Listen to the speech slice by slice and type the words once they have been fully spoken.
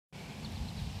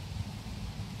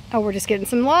Oh, we're just getting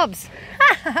some loves.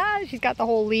 She's got the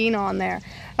whole lean on there.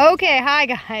 Okay, hi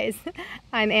guys.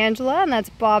 I'm Angela, and that's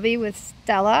Bobby with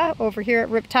Stella over here at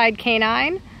Riptide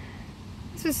Canine.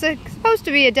 This was supposed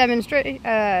to be a demonstration.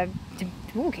 Can't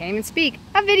even speak.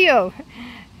 A video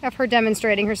of her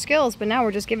demonstrating her skills, but now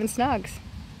we're just giving snugs.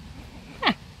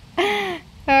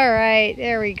 All right,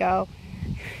 there we go.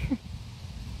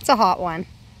 It's a hot one.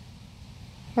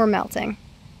 We're melting.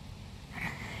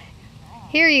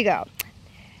 Here you go.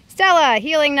 Stella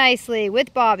heeling nicely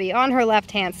with Bobby on her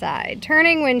left-hand side,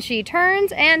 turning when she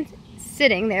turns and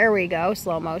sitting, there we go,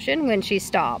 slow motion, when she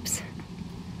stops.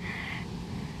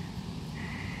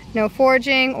 No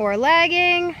forging or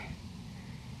lagging.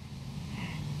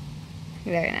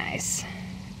 Very nice.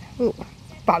 Ooh,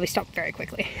 Bobby stopped very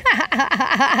quickly. What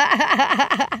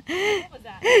was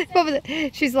that? What was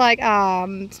it? She's like,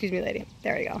 excuse me, lady.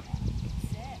 There we go.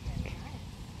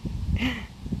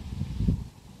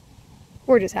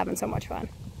 We're just having so much fun.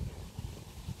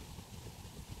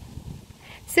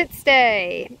 Sit,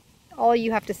 stay. All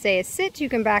you have to say is sit. You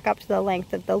can back up to the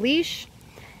length of the leash.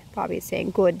 Bobby's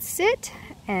saying good sit,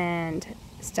 and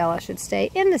Stella should stay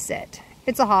in the sit.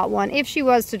 It's a hot one. If she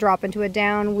was to drop into a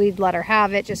down, we'd let her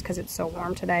have it just because it's so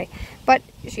warm today. But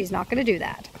she's not going to do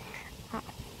that.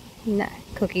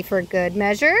 Cookie for good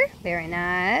measure. Very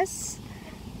nice.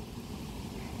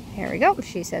 There we go.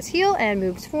 She says heel and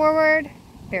moves forward.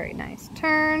 Very nice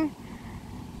turn.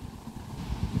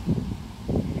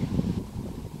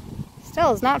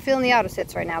 Stella's not feeling the auto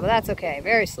sits right now, but that's okay.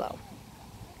 Very slow.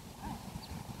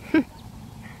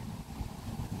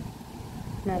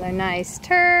 Another nice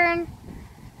turn.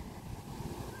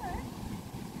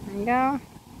 There you go.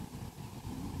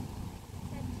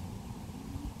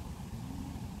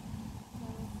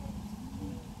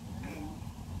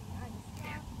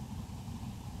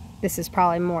 This is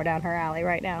probably more down her alley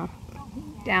right now.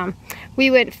 Down. We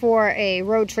went for a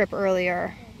road trip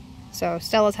earlier, so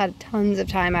Stella's had tons of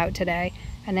time out today,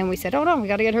 and then we said, oh no, we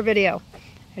got to get her video,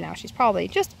 and now she's probably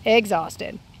just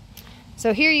exhausted.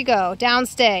 So here you go, down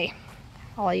stay.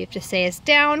 All you have to say is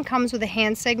down, comes with a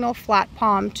hand signal, flat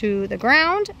palm to the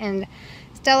ground, and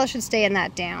Stella should stay in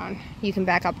that down. You can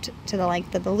back up to the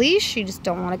length of the leash. You just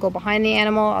don't want to go behind the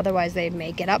animal, otherwise they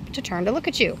may get up to turn to look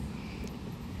at you.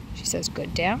 She says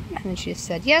good down, and then she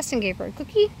said yes and gave her a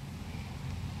cookie.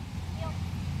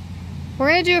 We're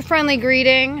going to do a friendly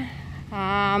greeting.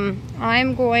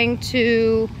 I'm going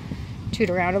to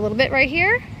toot around a little bit right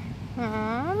here.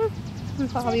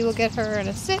 Bobby will get her in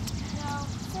a sit,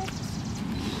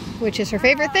 which is her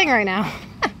favorite thing right now.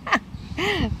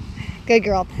 Good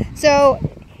girl. So,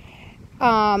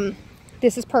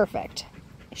 this is perfect.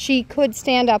 She could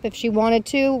stand up if she wanted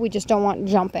to. We just don't want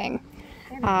jumping.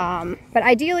 But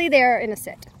ideally, they're in a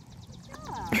sit.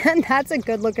 And that's a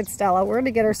good look at Stella. We're going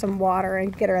to get her some water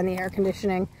and get her in the air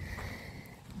conditioning.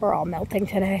 We're all melting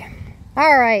today.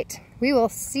 All right. We will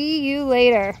see you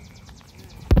later.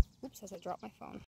 Oops, as I dropped my phone.